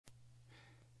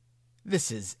This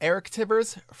is Eric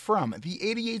Tibbers from the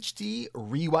ADHD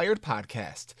Rewired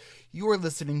podcast. You are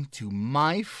listening to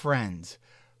my friend,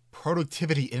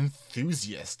 productivity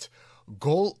enthusiast,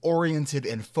 goal-oriented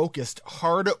and focused,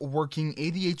 hard-working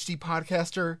ADHD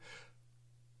podcaster,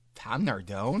 Tom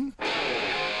Nardone.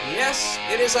 Yes,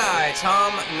 it is I,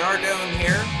 Tom Nardone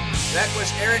here. That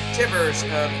was Eric Tibbers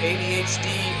of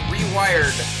ADHD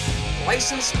Rewired,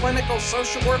 licensed clinical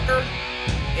social worker,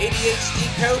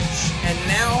 ADHD coach, and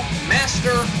now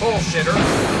master bullshitter.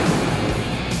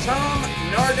 Tom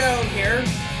Nardone here.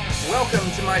 Welcome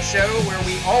to my show where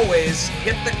we always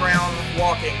hit the ground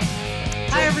walking.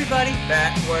 Hi, everybody.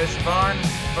 That was Yvonne.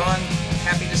 Yvonne,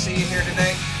 happy to see you here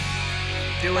today.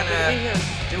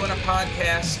 Doing a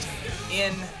podcast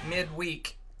in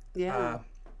midweek. Yeah.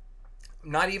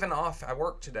 Not even off. I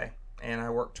work today, and I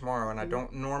work tomorrow, and I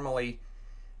don't normally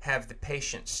have the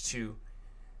patience to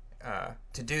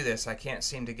do this. I can't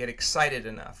seem to get excited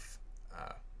enough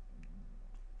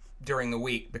during the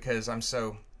week because I'm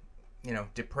so,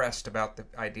 depressed about the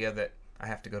idea that I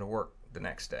have to go to work the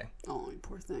next day. Oh, you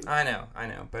poor thing. I know,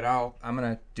 but I'm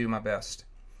gonna do my best.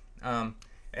 And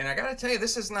I gotta tell you,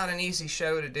 this is not an easy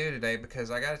show to do today because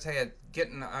I gotta tell you,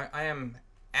 I am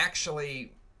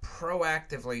actually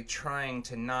proactively trying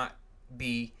to not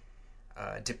be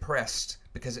depressed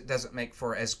because it doesn't make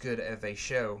for as good of a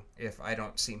show if I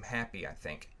don't seem happy, I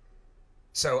think.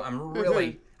 So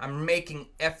I'm making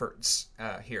efforts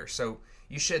here. So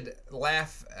you should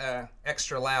laugh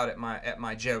extra loud at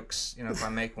my jokes. If I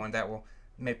make one, that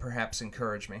may perhaps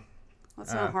encourage me. Well,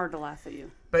 it's not hard to laugh at you.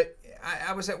 But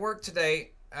I was at work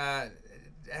today,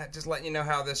 just letting you know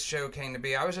how this show came to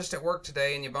be. I was just at work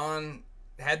today, and Yvonne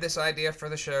had this idea for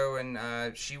the show,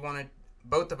 and she wanted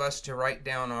both of us to write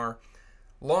down our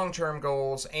long-term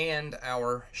goals and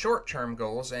our short-term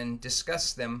goals and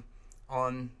discuss them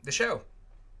on the show,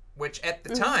 which at the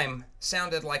time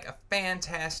sounded like a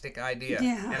fantastic idea.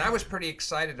 Yeah. And I was pretty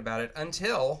excited about it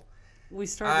until we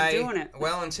started doing it.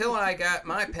 Well, until I got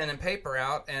my pen and paper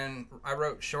out and I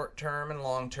wrote short-term and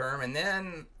long-term, and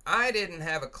then I didn't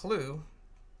have a clue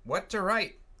what to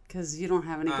write. Because you don't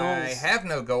have any goals. I have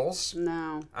no goals.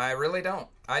 No. I really don't.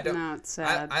 I don't. No, it's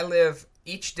sad. I live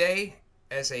each day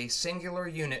as a singular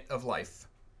unit of life.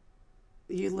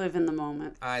 You live in the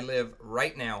moment. I live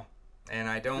right now, and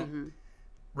I don't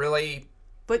really...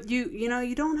 But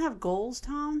you don't have goals,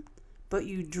 Tom, but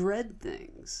you dread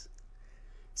things.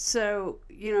 So,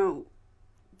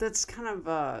 that's kind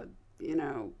of,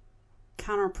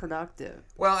 counterproductive.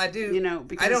 Well, I do.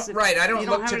 Because I don't you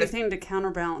look don't have to anything to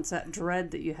counterbalance that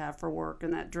dread that you have for work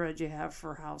and that dread you have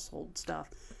for household stuff.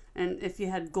 And if you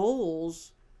had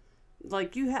goals,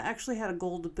 like you actually had a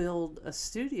goal to build a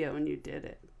studio and you did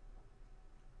it.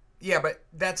 Yeah, but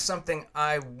that's something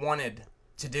I wanted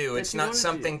to do. It's not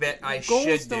something that I should do.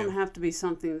 Goals don't have to be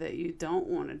something that you don't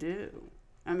want to do.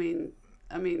 I mean,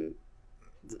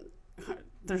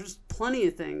 there's plenty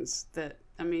of things that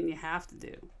you have to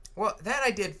do. Well, that I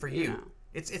did for you.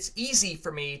 It's easy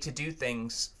for me to do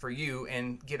things for you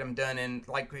and get them done. And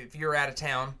like if you're out of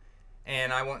town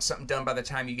and I want something done by the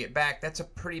time you get back, that's a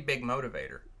pretty big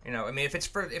motivator. If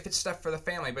it's stuff for the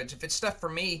family, but if it's stuff for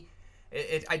me,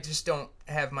 I just don't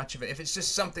have much of it. If it's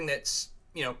just something that's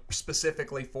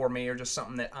specifically for me or just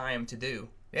something that I am to do,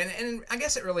 and I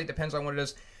guess it really depends on what it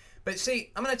is. But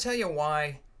see, I'm going to tell you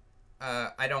why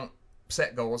I don't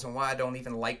set goals and why I don't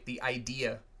even like the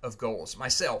idea of goals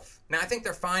myself. Now, I think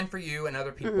they're fine for you and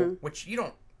other people, which you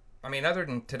don't. Other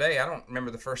than today, I don't remember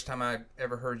the first time I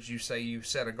ever heard you say you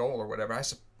set a goal or whatever. I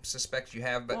suspect you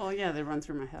have, but well, yeah, they run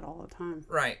through my head all the time.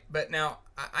 Right, but now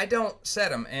I don't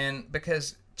set them, and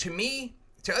because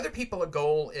to other people, a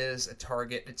goal is a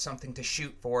target. It's something to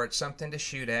shoot for. It's something to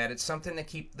shoot at. It's something to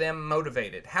keep them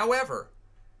motivated. However,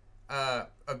 a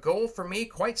goal for me,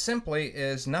 quite simply,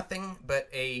 is nothing but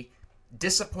a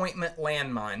disappointment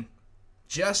landmine,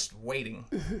 just waiting.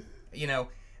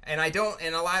 And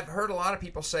I've heard a lot of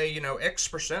people say,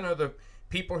 X% of the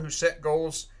people who set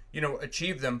goals,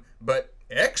 achieve them, but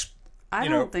I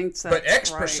don't think so. But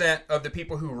X% of the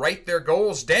people who write their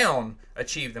goals down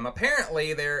achieve them.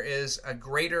 Apparently, there is a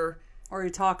greater... Or you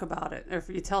talk about it. Or if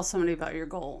you tell somebody about your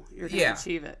goal, you're going to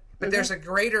achieve it. But there's a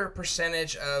greater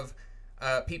percentage of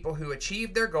people who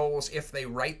achieve their goals if they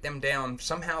write them down.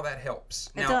 Somehow that helps.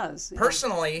 It does. Yeah.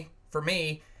 Personally, for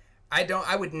me,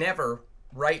 I would never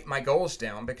write my goals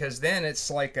down because then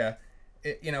it's like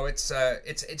it's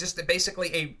just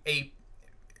basically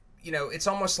it's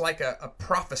almost like a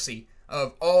prophecy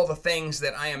of all the things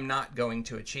that I am not going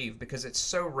to achieve because it's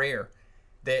so rare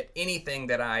that anything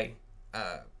that I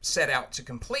set out to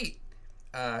complete,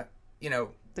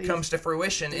 comes to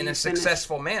fruition in a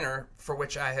successful manner for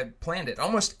which I had planned it.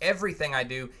 Almost everything I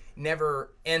do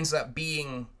never ends up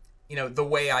being, the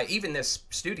way even this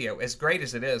studio, as great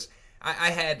as it is,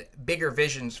 I had bigger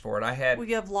visions for it. I had,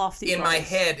 you have lofty in goals. my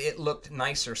head, it looked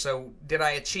nicer. So did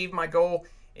I achieve my goal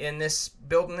in this,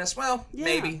 building this? Well,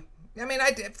 maybe. I mean,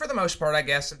 I did, for the most part, I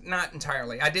guess. Not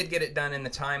entirely. I did get it done in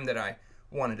the time that I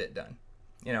wanted it done.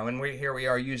 And here we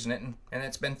are using it, and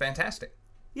it's been fantastic.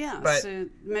 Yeah, but, so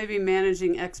maybe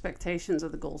managing expectations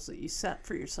of the goals that you set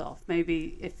for yourself.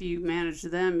 Maybe if you manage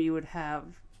them, you would have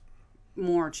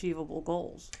more achievable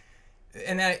goals.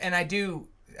 And I do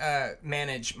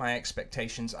manage my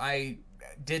expectations. I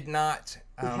did not.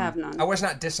 Have none. I was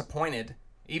not disappointed,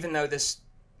 even though this,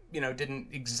 didn't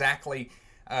exactly,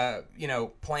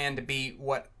 plan to be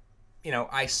what,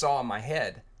 I saw in my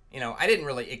head. I didn't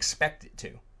really expect it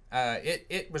to.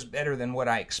 It was better than what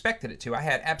I expected it to. I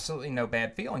had absolutely no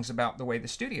bad feelings about the way the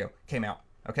studio came out,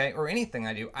 okay, or anything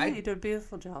I do. You did a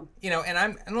beautiful job.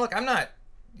 And look, I'm not,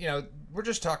 we're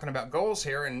just talking about goals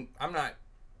here, and I'm not,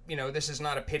 this is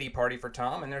not a pity party for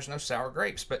Tom, and there's no sour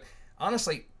grapes. But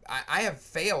honestly, I have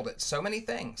failed at so many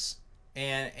things,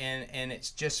 and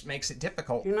it just makes it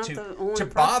difficult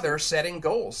to bother setting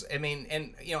goals. I mean,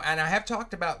 and I have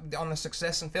talked about on the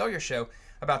Success and Failure show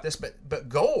about this, but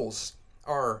goals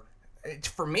are,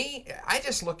 for me, I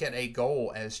just look at a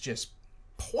goal as just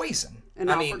poison.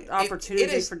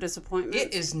 Opportunity for disappointment.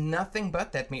 It is nothing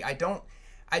but that to me. I don't,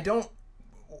 and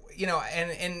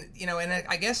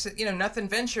I guess, nothing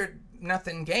ventured,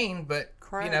 nothing gained, but,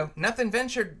 Correct. Nothing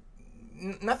ventured,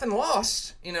 nothing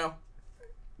lost,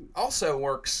 also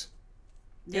works.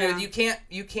 Yeah.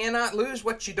 You cannot lose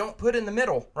what you don't put in the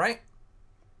middle, right?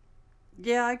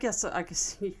 Yeah, I guess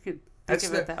you could think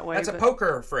of it that way. That's a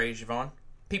poker phrase, Yvonne.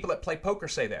 People that play poker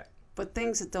say that. But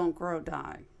things that don't grow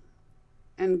die.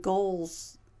 And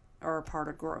goals are a part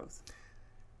of growth.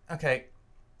 Okay.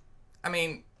 I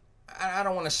mean, I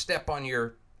don't want to step on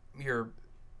your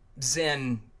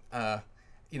Zen,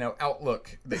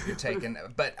 outlook that you're taking,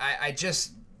 but it's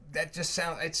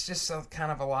just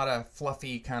kind of a lot of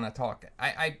fluffy kind of talk.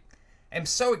 I am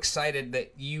so excited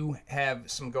that you have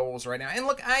some goals right now. And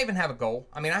look, I even have a goal.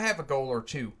 I mean, I have a goal or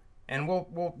two, and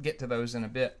we'll get to those in a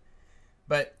bit.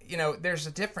 But, there's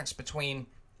a difference between,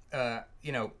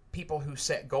 people who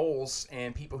set goals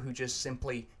and people who just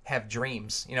simply have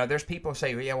dreams. There's people who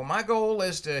say, yeah, well, my goal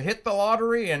is to hit the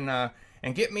lottery and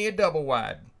get me a double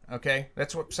wide. Okay?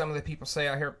 That's what some of the people say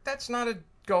out here. That's not a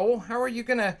goal. What are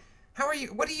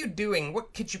you doing?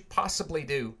 What could you possibly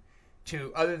do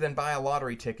other than buy a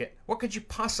lottery ticket? What could you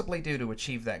possibly do to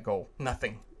achieve that goal?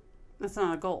 Nothing. That's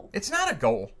not a goal. It's not a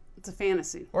goal. It's a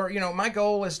fantasy. Or, my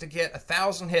goal is to get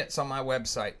 1,000 hits on my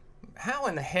website. How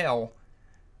in the hell?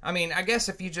 I mean, I guess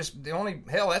if you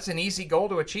that's an easy goal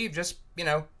to achieve. Just,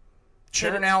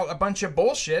 churn out a bunch of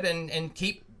bullshit and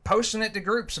keep posting it to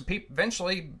groups. And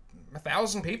eventually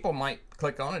 1,000 people might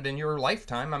click on it in your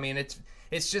lifetime. I mean, it's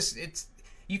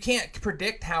you can't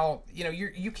predict how,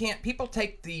 you can't, people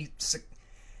take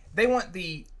they want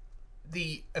the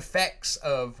effects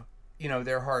of,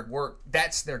 their hard work.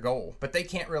 That's their goal, but they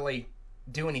can't really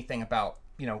do anything about,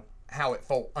 how it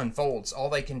unfolds. All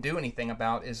they can do anything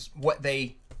about is what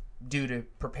they do to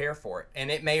prepare for it.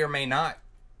 And it may or may not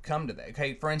come to that.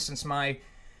 Okay. For instance, my,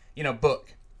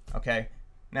 book. Okay.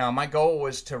 Now my goal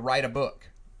was to write a book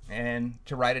and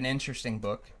to write an interesting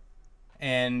book.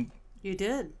 And you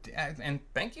did. And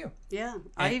thank you. Yeah.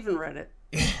 I even read it.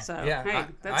 So, yeah,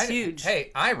 that's huge.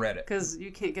 Hey, I read it. Because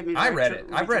you can't give me I read it.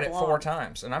 I've read it 4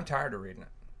 times, and I'm tired of reading it.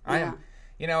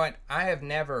 Yeah. I have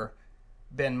never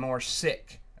been more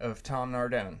sick of Tom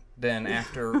Nardone than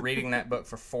after reading that book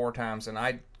for 4 times, and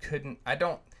I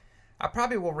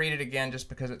probably will read it again just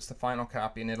because it's the final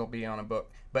copy and it'll be on a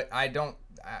book, but I don't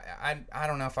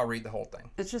know if I'll read the whole thing.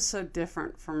 It's just so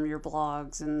different from your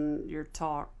blogs and your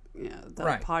talk. Yeah, the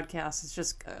podcast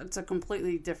is it's a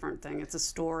completely different thing. It's a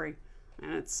story.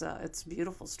 And it's a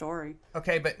beautiful story.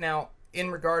 Okay, but now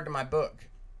in regard to my book,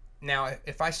 now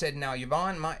if I said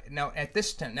Yvonne, at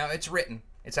this time, now it's written,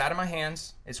 it's out of my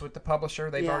hands, it's with the publisher.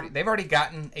 They've already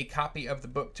gotten a copy of the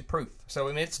book to proof. So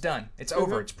I mean, it's done, it's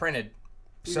over, it's printed.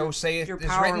 So say you're it's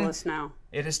powerless written, now.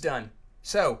 It is done.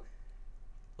 So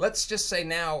let's just say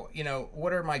now,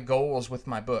 what are my goals with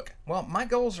my book? Well, my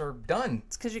goals are done.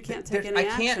 It's because you can't take any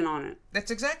action on it. That's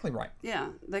exactly right. Yeah,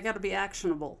 they got to be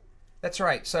actionable. That's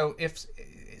right. So if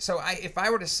I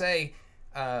were to say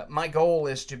my goal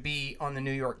is to be on the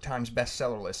New York Times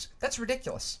bestseller list, that's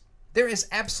ridiculous. There is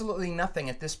absolutely nothing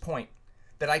at this point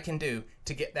that I can do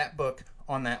to get that book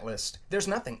on that list. There's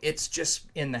nothing. It's just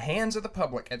in the hands of the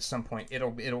public at some point.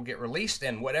 It'll get released,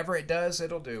 and whatever it does,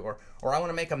 it'll do. Or I want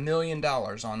to make $1 million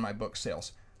on my book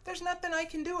sales. There's nothing I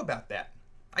can do about that.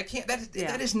 I can't.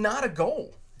 That is not a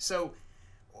goal. So,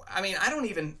 I mean, I don't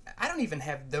even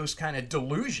have those kind of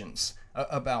delusions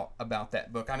about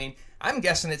that book. I mean, I'm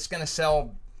guessing it's going to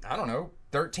sell, I don't know,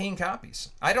 13 copies.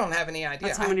 I don't have any idea.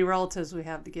 That's how many relatives we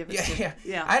have to give it to.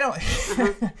 Yeah. I don't.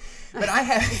 But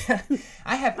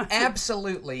I have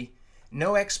absolutely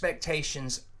no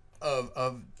expectations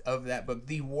of that book.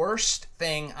 The worst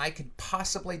thing I could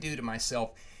possibly do to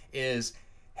myself is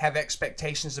have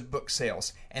expectations of book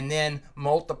sales and then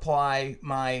multiply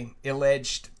my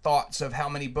alleged thoughts of how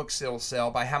many book sales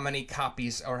sell by how many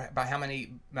copies or by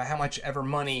how much ever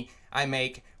money I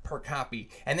make per copy,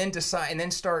 and then decide and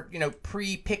then start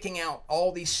pre-picking out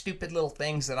all these stupid little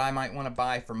things that I might want to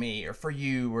buy for me or for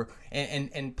you, or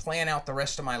and plan out the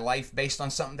rest of my life based on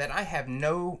something that I have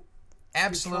no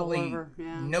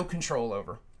control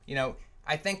over.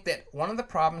 I think that one of the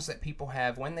problems that people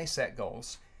have when they set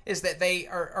goals is that they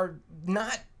are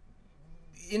not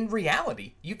in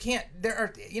reality. You can't.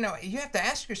 You have to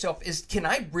ask yourself: can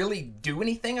I really do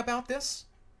anything about this?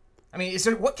 I mean,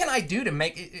 what can I do to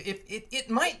make it? It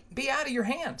might be out of your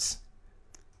hands.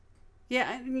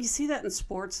 Yeah, and you see that in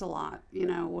sports a lot.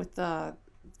 With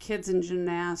kids in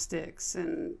gymnastics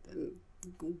and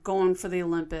going for the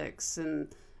Olympics and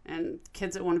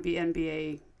kids that want to be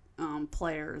NBA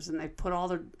players, and they put all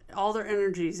their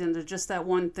energies into just that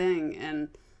one thing, and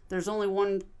there's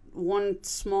only one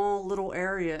small little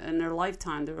area in their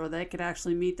lifetime where they could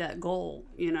actually meet that goal,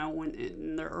 when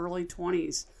in their early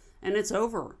 20s, and it's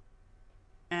over.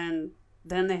 And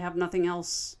then they have nothing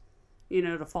else,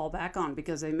 to fall back on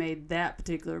because they made that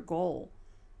particular goal.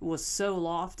 It was so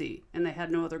lofty, and they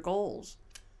had no other goals.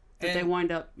 But they wind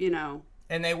up,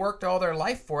 And they worked all their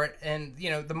life for it, and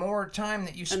the more time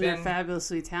that you spend, and they're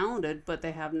fabulously talented, but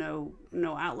they have no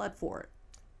outlet for it.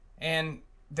 And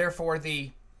therefore,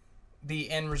 the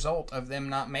end result of them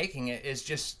not making it is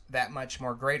just that much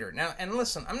more greater. Now, and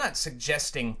listen, I'm not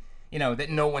suggesting that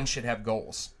no one should have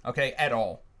goals, okay, at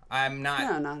all. I'm not.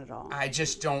 No, not at all. I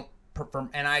just don't prefer,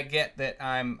 and I get that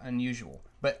I'm unusual,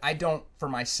 but I don't, for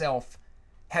myself,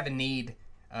 have a need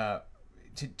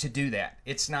to do that.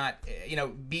 It's not,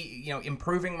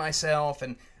 improving myself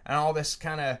and all this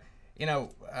kind of,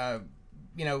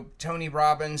 Tony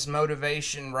Robbins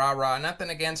motivation, rah rah. Nothing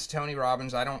against Tony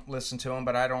Robbins. I don't listen to him,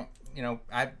 but I don't,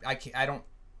 I don't.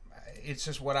 It's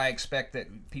just what I expect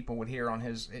that people would hear on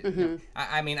his.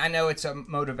 I mean, I know it's a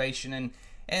motivation and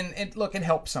look, it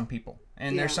helps some people,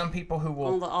 and there's some people who will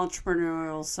all the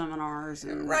entrepreneurial seminars,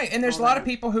 right, and there's a lot of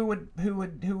people who would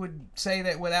say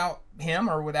that without him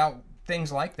or without things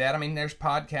like that. I mean, there's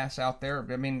podcasts out there.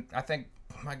 I mean, I think,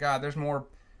 my God, there's more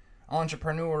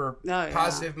entrepreneur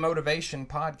positive motivation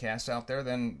podcasts out there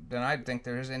than I think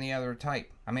there is any other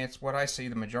type. I mean, it's what I see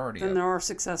the majority of. And there are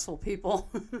successful people.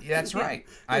 That's right.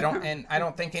 I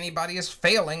don't think anybody is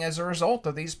failing as a result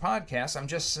of these podcasts.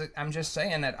 I'm just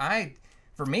saying that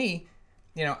for me,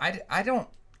 I don't.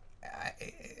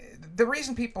 The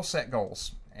reason people set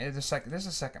goals. This is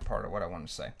the second part of what I want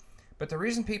to say. But the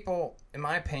reason people, in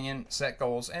my opinion, set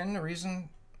goals, and the reason,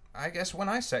 I guess, when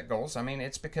I set goals, I mean,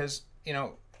 it's because,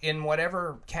 in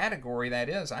whatever category that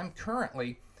is, I'm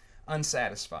currently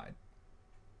unsatisfied.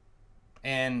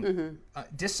 And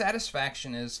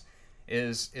dissatisfaction is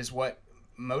what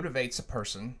motivates a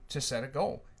person to set a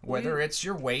goal. Whether it's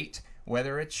your weight,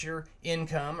 whether it's your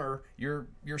income or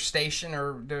your station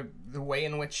or the way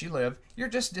in which you live, you're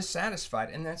just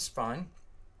dissatisfied, and that's fine.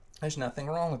 There's nothing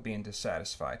wrong with being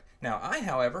dissatisfied. Now, I,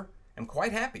 however, am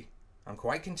quite happy. I'm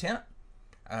quite content.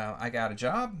 I got a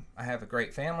job. I have a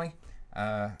great family.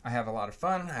 I have a lot of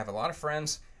fun. I have a lot of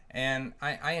friends. And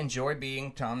I enjoy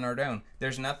being Tom Nardone.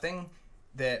 There's nothing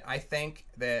that I think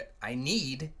that I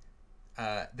need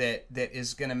that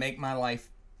is going to make my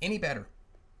life any better.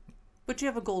 But you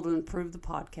have a goal to improve the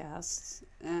podcasts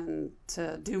and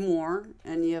to do more.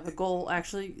 And you have a goal,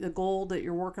 actually, the goal that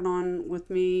you're working on with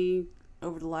me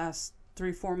over the last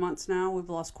 3-4 months now. We've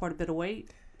lost quite a bit of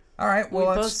weight. All right,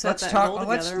 well, let's talk.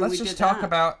 Let's just talk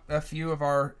about a few of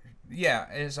our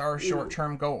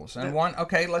short-term goals. And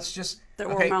let's just that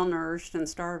we're malnourished and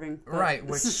starving. Right,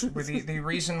 which the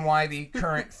reason why the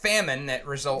current famine that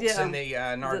results in the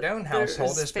Nardone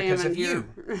household is because of you,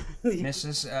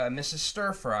 Mrs.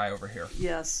 Stir Fry over here.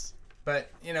 Yes.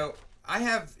 But I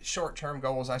have short-term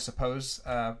goals, I suppose.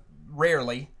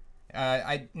 Rarely.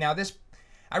 I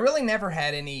really never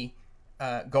had any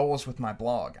goals with my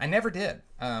blog. I never did.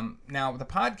 Now, the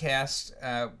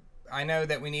podcast, I know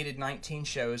that we needed 19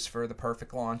 shows for the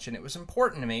perfect launch, and it was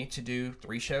important to me to do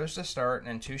 3 shows to start and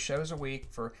then 2 shows a week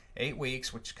for 8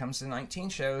 weeks, which comes to 19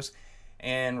 shows.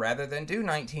 And rather than do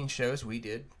 19 shows, we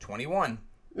did 21.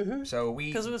 Mm-hmm. So we,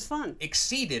 because it was fun,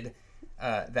 exceeded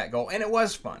that goal, and it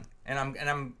was fun.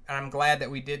 And I'm glad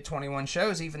that we did 21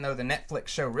 shows, even though the Netflix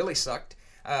show really sucked.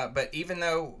 But it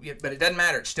doesn't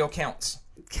matter. It still counts.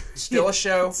 Still a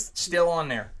show, still on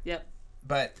there. Yep.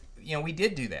 But we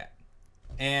did do that,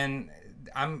 and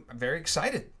I'm very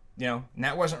excited. And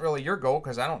that wasn't really your goal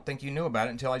because I don't think you knew about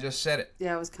it until I just said it.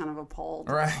 Yeah, I was kind of appalled.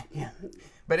 Right. Yeah.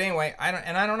 But anyway, I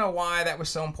don't know why that was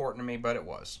so important to me, but it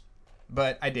was.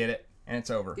 But I did it, and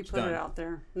it's over. You it's put done. it out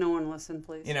there. No one listened,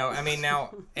 please.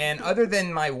 Now, and other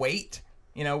than my weight,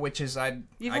 which is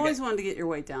You've always wanted to get your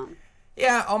weight down.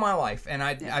 Yeah, all my life, and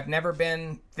I've never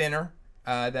been thinner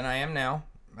than I am now.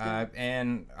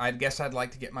 And I guess I'd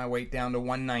like to get my weight down to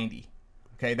 190.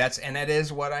 Okay, that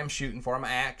is what I'm shooting for.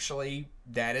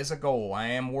 That is a goal. I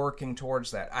am working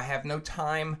towards that. I have no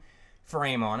time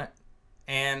frame on it,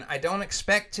 and I don't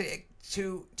expect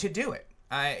to do it.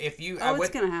 It's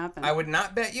gonna happen. I would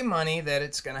not bet you money that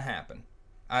it's gonna happen.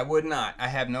 I would not. I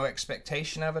have no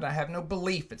expectation of it. I have no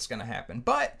belief it's gonna happen.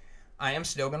 But I am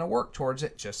still gonna work towards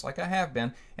it, just like I have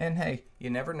been. And hey, you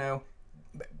never know.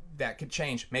 That could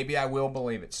change. Maybe I will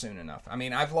believe it soon enough.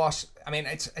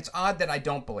 It's odd that I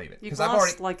don't believe it because I've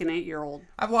lost like an 8-year-old.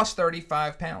 I've lost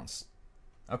 35 pounds.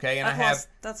 Okay, and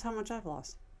that's how much I've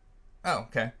lost. Oh,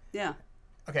 okay. Yeah.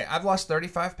 Okay, I've lost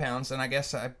 35 pounds, and I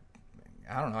guess I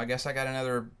don't know. I guess I got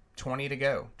another 20 to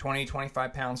go, 20,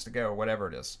 25 pounds to go, or whatever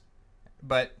it is.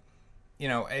 But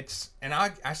I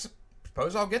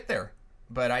suppose I'll get there.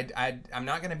 But I'm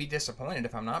not going to be disappointed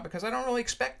if I'm not, because I don't really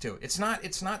expect to. It's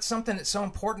not something that's so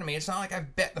important to me. It's not like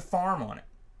I've bet the farm on it.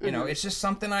 It's just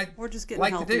something We're just getting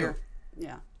like healthier. to do.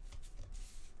 Yeah.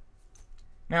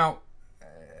 Now,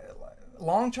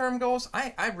 long-term goals,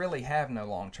 I really have no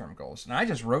long-term goals. And I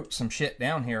just wrote some shit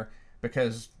down here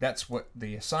because that's what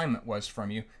the assignment was from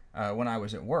you when I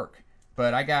was at work.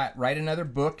 But I got write another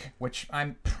book, which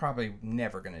I'm probably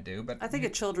never going to do. But I think a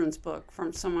children's book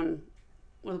from someone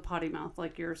with a potty mouth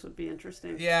like yours would be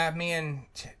interesting. Yeah, me and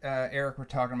Eric were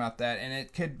talking about that, and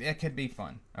it could be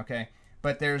fun. Okay,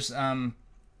 but there's oh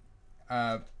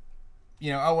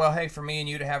well, hey, for me and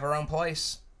you to have our own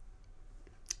place.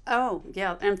 Oh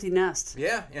yeah, empty nest.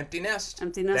 Yeah, empty nest.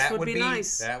 Empty nest would be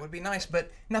nice. That would be nice,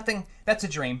 but nothing. That's a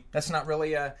dream. That's not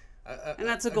really and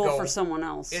that's a goal for someone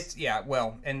else.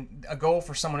 And a goal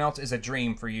for someone else is a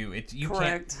dream for you.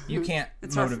 Correct. You can't.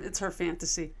 It's her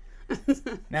fantasy.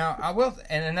 Now,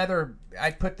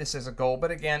 I put this as a goal, but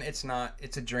again, it's not.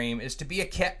 It's a dream, is to be a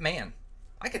kept man.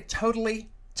 I could totally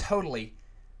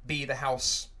be the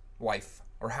housewife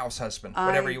or house husband,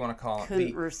 whatever you want to call it.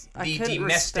 The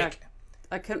domestic.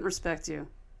 I couldn't respect you.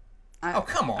 Oh,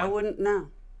 come on. I wouldn't. No.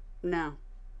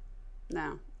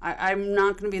 I'm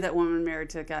not going to be that woman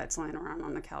married to a guy that's laying around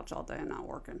on the couch all day and not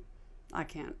working. I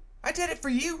can't. I did it for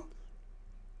you.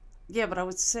 Yeah, but I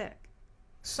was sick.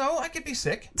 So I could be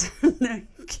sick. No,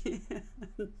 you can't.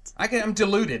 I'm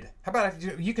deluded. How about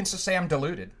if you can just say I'm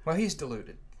deluded? Well, he's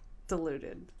deluded.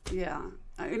 Deluded. Yeah.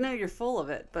 I know you're full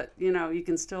of it, but you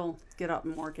can still get up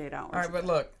and work 8 hours. All right, but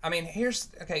look,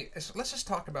 so let's just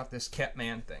talk about this kept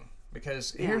man thing,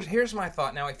 because here's my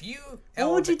thought. Now, if you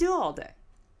what would you do all day?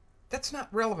 That's not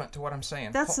relevant to what I'm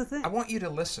saying. That's the thing. I want you to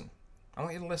listen.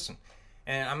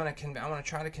 And I'm going to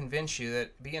try to convince you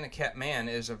that being a kept man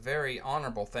is a very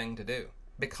honorable thing to do.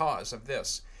 Because of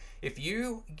this. If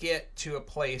you get to a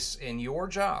place in your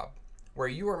job where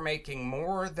you are making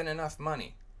more than enough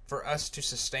money for us to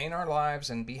sustain our lives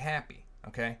and be happy,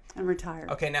 okay? And retire.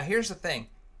 Okay, now here's the thing.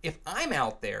 If I'm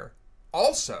out there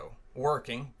also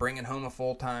working, bringing home a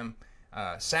full-time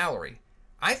salary,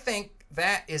 I think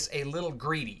that is a little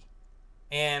greedy.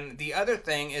 And the other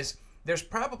thing is, there's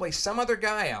probably some other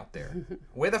guy out there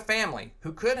with a family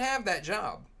who could have that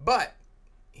job, but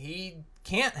he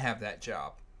can't have that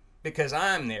job because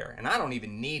I'm there and I don't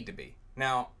even need to be.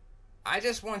 Now, I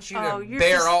just want you to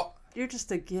bear all. You're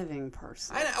just a giving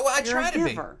person. I try to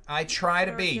be. I try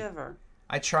to be. Giver.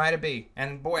 I try to be.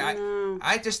 And boy,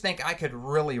 I just think I could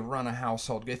really run a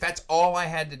household. If that's all I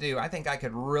had to do, I think I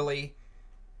could really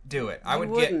do it. I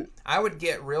would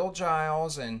get Real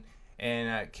Giles and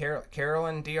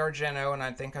Carolyn D'Argento, and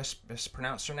I think I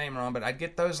pronounced her name wrong, but I'd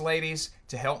get those ladies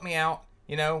to help me out.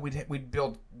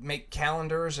 We'd make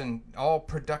calendars and all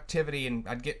productivity, and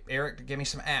I'd get Eric to give me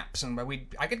some apps, and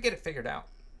I could get it figured out.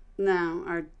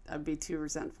 No, I'd be too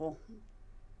resentful.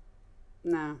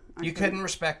 No. You couldn't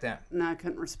respect that? No, I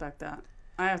couldn't respect that.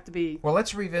 I have to be. Well,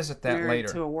 let's revisit that later.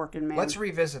 To a working man. Let's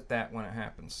revisit that when it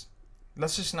happens.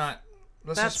 Let's just not.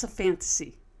 That's a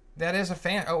fantasy. That is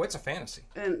it's a fantasy.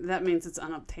 And that means it's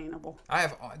unobtainable.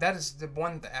 That is the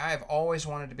one I have always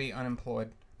wanted to be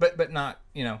unemployed, but not,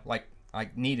 like I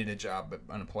needed a job but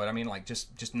unemployed. I mean, like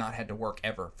just not had to work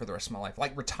ever for the rest of my life,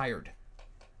 like retired.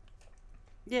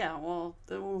 Yeah, well,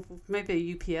 maybe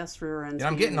a UPS rear end.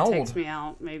 I'm getting old. Takes me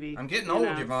out, maybe. I'm getting old,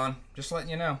 Yvonne. Just letting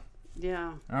you know.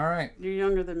 Yeah. All right. You're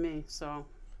younger than me, so.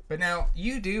 But now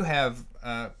you do have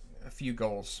a few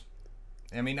goals.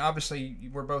 I mean, obviously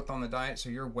we're both on the diet, so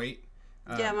your weight.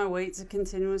 Yeah, my weight's a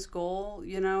continuous goal.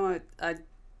 It's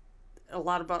a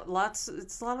lot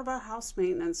about house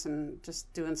maintenance and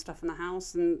just doing stuff in the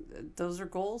house, and those are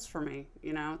goals for me.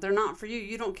 They're not for you.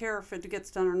 You don't care if it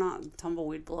gets done or not.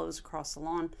 Tumbleweed blows across the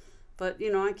lawn, but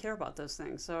I care about those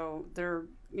things. So they're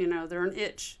an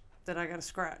itch that I got to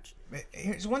scratch.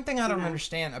 Here's one thing I don't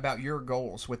understand about your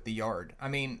goals with the yard. I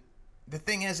mean, the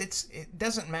thing is, it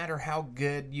doesn't matter how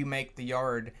good you make the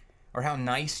yard or how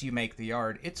nice you make the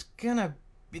yard. It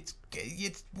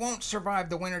won't survive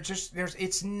the winter.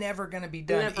 It's never gonna be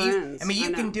done. It never ends. I mean,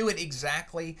 you can do it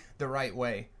exactly the right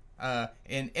way,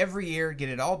 and every year get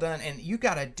it all done, and you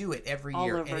got to do it every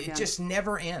year, and it just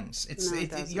never ends.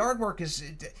 Yard work is.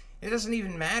 It doesn't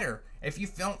even matter if you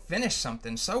don't finish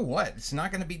something. So what? It's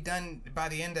not going to be done by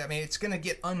the end. I mean, it's going to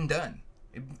get undone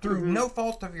through no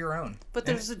fault of your own. But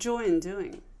there's a joy in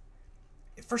doing.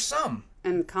 For some.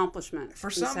 And accomplishment. For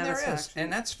some there is.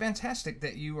 And that's fantastic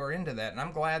that you are into that. And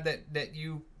I'm glad that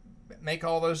you make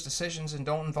all those decisions and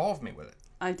don't involve me with it.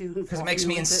 I do. Because it makes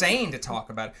me insane to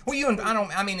talk about it. Well,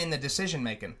 I mean in the decision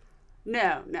making.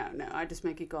 No. I just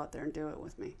make you go out there and do it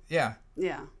with me. Yeah.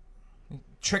 Yeah.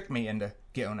 Trick me into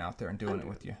getting out there and doing it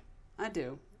with you. I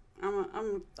do.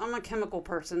 I'm a chemical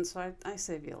person, so I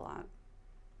save you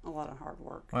a lot of hard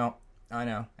work. Well, I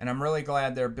know, and I'm really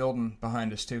glad they're building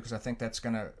behind us too, because I think that's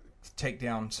going to take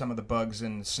down some of the bugs,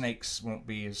 and the snakes won't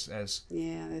be as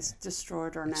yeah, it's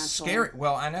destroyed our natural scary.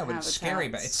 Well, I know, but habitats. It's scary.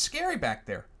 It's scary back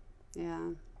there. Yeah,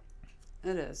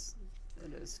 it is.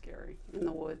 It is scary in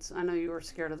the woods. I know you were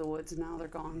scared of the woods. Now they're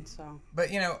gone. So. But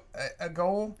a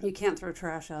goal. You can't throw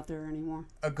trash out there anymore.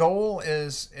 A goal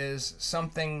is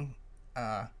something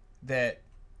that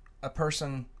a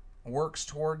person works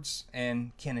towards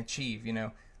and can achieve.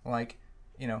 Like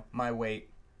my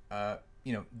weight.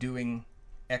 Doing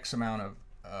X amount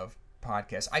of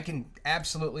podcasts. I can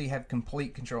absolutely have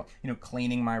complete control.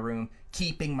 Cleaning my room,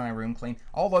 keeping my room clean.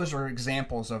 All those are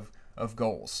examples of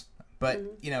goals. But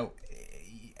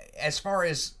as far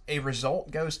as a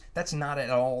result goes, that's not at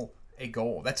all a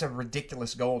goal. That's a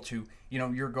ridiculous goal to,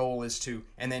 your goal is to,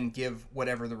 and then give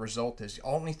whatever the result is. The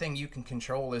only thing you can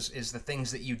control is the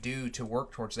things that you do to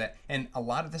work towards that. And a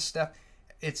lot of this stuff,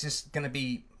 it's just going to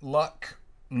be luck,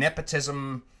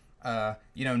 nepotism,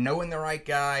 knowing the right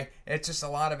guy. It's just a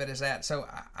lot of it is that. So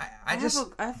I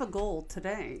have a goal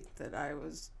today that I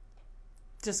was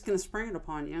just going to spring it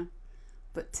upon you.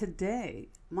 But today,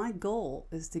 my goal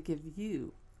is to give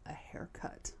you a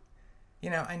haircut.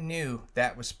 I knew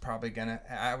that was probably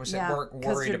I was at work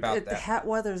worried about that. The hat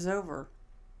weather's over.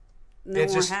 No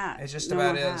more hat. It just no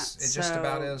about more is. hat. It just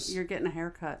about is. You're getting a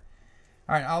haircut.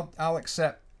 All right, I'll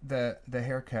accept the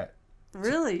haircut.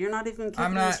 Really? You're not even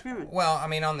kicking and screaming? Well, I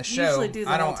mean, on the show, usually do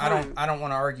that all the time. I don't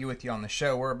want to argue with you on the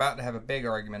show. We're about to have a big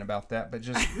argument about that, but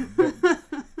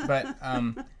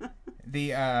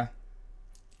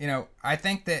I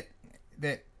think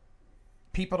that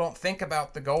people don't think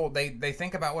about the goal. They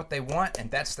think about what they want,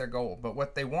 and that's their goal. But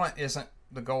what they want isn't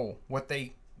the goal.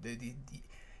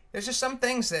 There's just some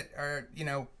things that are,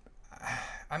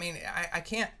 I mean,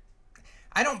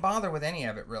 I don't bother with any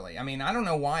of it, really. I mean, I don't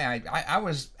know why.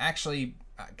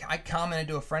 I commented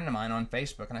to a friend of mine on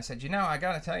Facebook, and I said, I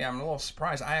got to tell you, I'm a little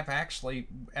surprised. I have actually,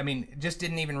 just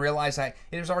didn't even realize it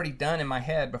was already done in my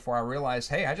head before I realized,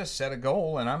 hey, I just set a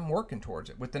goal, and I'm working towards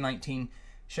it with the 19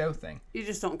 show thing. You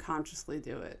just don't consciously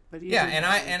do it. But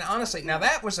and honestly, now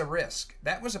that was a risk.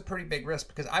 That was a pretty big risk,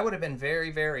 because I would have been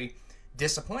very, very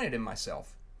disappointed in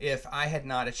myself if I had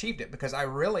not achieved it, because I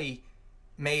really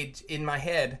made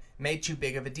too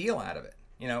big of a deal out of it.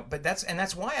 But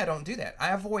that's why I don't do that. I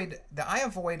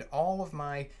avoid all of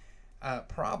my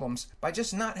problems by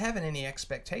just not having any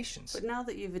expectations. But now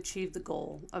that you've achieved the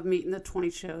goal of meeting the 20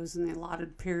 shows in the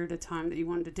allotted period of time that you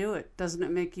wanted to do it, doesn't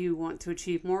it make you want to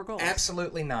achieve more goals?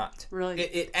 Absolutely not. Really?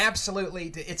 It absolutely.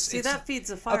 That feeds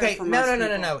the fire. Okay, for most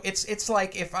people. No. It's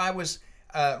like if I was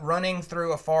running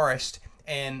through a forest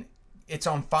and it's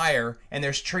on fire and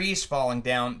there's trees falling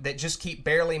down that just keep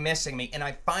barely missing me, and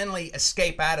I finally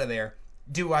escape out of there.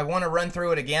 Do I want to run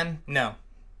through it again? No.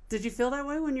 Did you feel that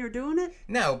way when you were doing it?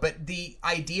 No, but the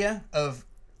idea of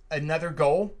another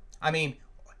goal,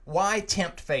 why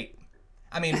tempt fate?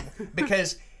 I mean,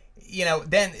 because,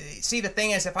 then, see, the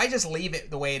thing is, if I just leave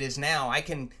it the way it is now, I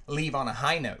can leave on a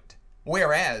high note.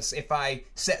 Whereas, if I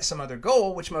set some other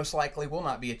goal, which most likely will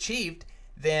not be achieved,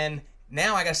 then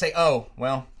now I got to say, oh,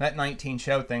 well, that 19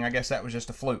 show thing, I guess that was just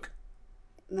a fluke.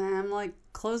 Nah, I'm like,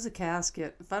 close the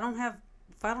casket. If I don't have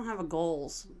a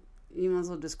goals, you might as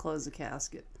well just close the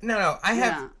casket. No, I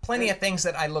have plenty of things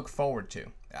that I look forward to.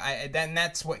 Then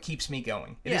that's what keeps me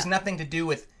going. It has nothing to do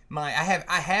with I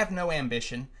have no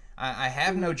ambition. I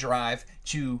have no drive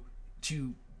to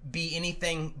be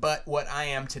anything but what I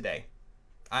am today.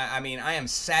 I mean, I am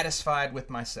satisfied with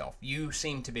myself. You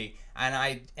seem to be, and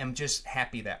I am just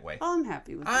happy that way. Oh, I'm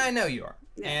happy with you. I know you are.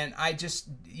 Yeah. And I just,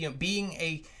 being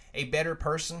a better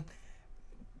person,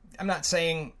 I'm not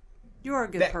saying... You are a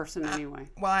good person anyway.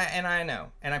 Well, and I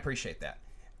know, and I appreciate that.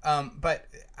 But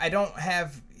I don't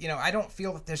have, I don't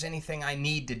feel that there's anything I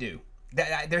need to do.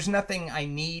 There's nothing I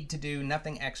need to do,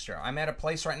 nothing extra. I'm at a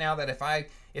place right now that if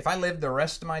I lived the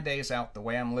rest of my days out the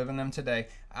way I'm living them today,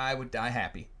 I would die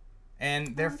happy.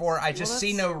 And therefore, I just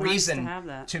see no reason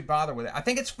to bother with it. I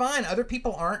think it's fine. Other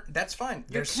people aren't. That's fine.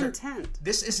 You're content.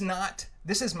 This is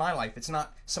my life. It's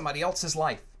not somebody else's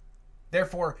life.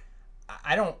 Therefore,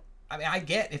 I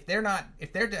get if they're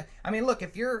look,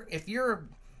 if you're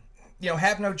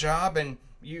have no job and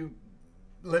you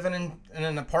living in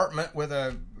an apartment with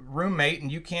a roommate and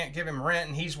you can't give him rent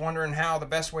and he's wondering how the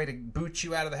best way to boot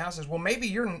you out of the house is, well, maybe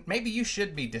you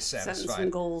should be dissatisfied. Setting some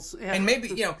goals. Yeah. And maybe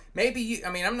you,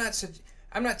 I'm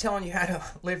not telling you how to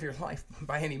live your life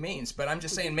by any means, but I'm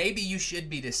just saying maybe you should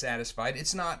be dissatisfied.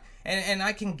 It's not, and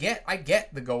I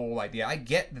get the goal idea. I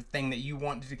get the thing that you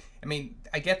want to do. I mean,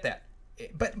 I get that.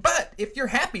 But if you're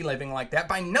happy living like that,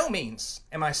 by no means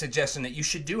am I suggesting that you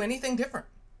should do anything different.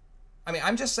 I mean,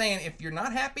 I'm just saying if you're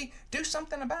not happy, do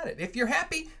something about it. If you're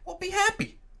happy, well, be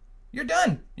happy. You're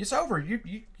done. It's over.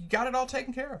 You got it all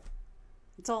taken care of.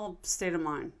 It's all state of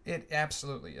mind. It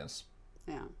absolutely is.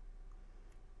 Yeah.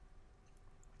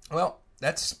 Well,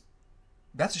 that's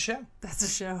a show. That's a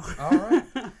show. All right.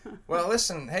 Well,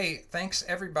 listen. Hey, thanks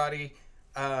everybody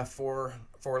for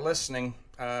listening.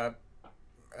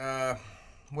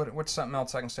 What's something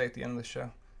else I can say at the end of the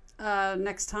show?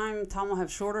 Next time, Tom will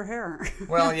have shorter hair.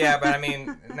 Well, yeah, but I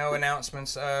mean, no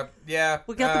announcements. Yeah.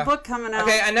 We got the book coming out.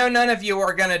 Okay, I know none of you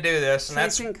are going to do this. And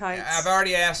Chasing Kites. I've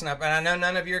already asked enough, and I know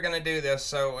none of you are going to do this,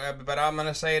 so, but I'm going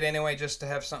to say it anyway just to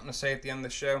have something to say at the end of the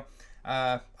show.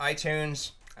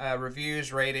 iTunes,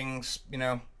 reviews, ratings,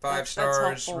 5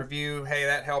 stars, review. Hey,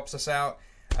 that helps us out.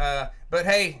 But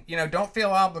hey, don't feel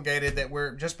obligated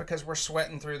that just because we're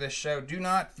sweating through this show, do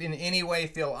not in any way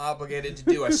feel obligated to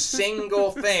do a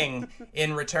single thing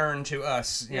in return to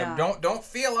us. Don't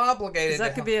feel obligated.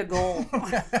 That could be a goal.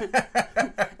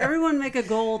 Everyone make a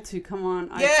goal to come on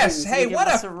iTunes. Yes. Hey,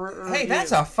 hey,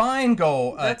 that's a fine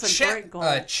goal. That's a great goal.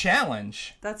 A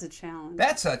challenge. That's a challenge.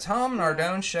 That's a Tom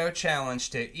Nardone Show challenge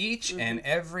to each and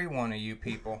every one of you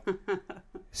people.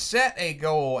 Set a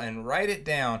goal and write it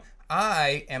down.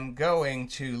 I am going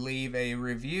to leave a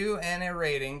review and a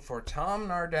rating for Tom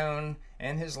Nardone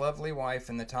and his lovely wife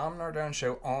and the Tom Nardone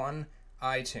Show on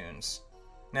iTunes.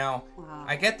 Now,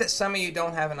 I get that some of you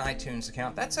don't have an iTunes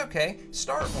account. That's okay.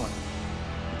 Start one.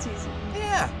 It's easy.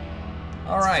 Yeah.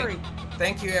 All right. Free.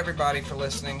 Thank you, everybody, for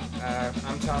listening.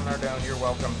 I'm Tom Nardone. You're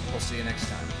welcome. We'll see you next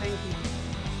time. Thank you.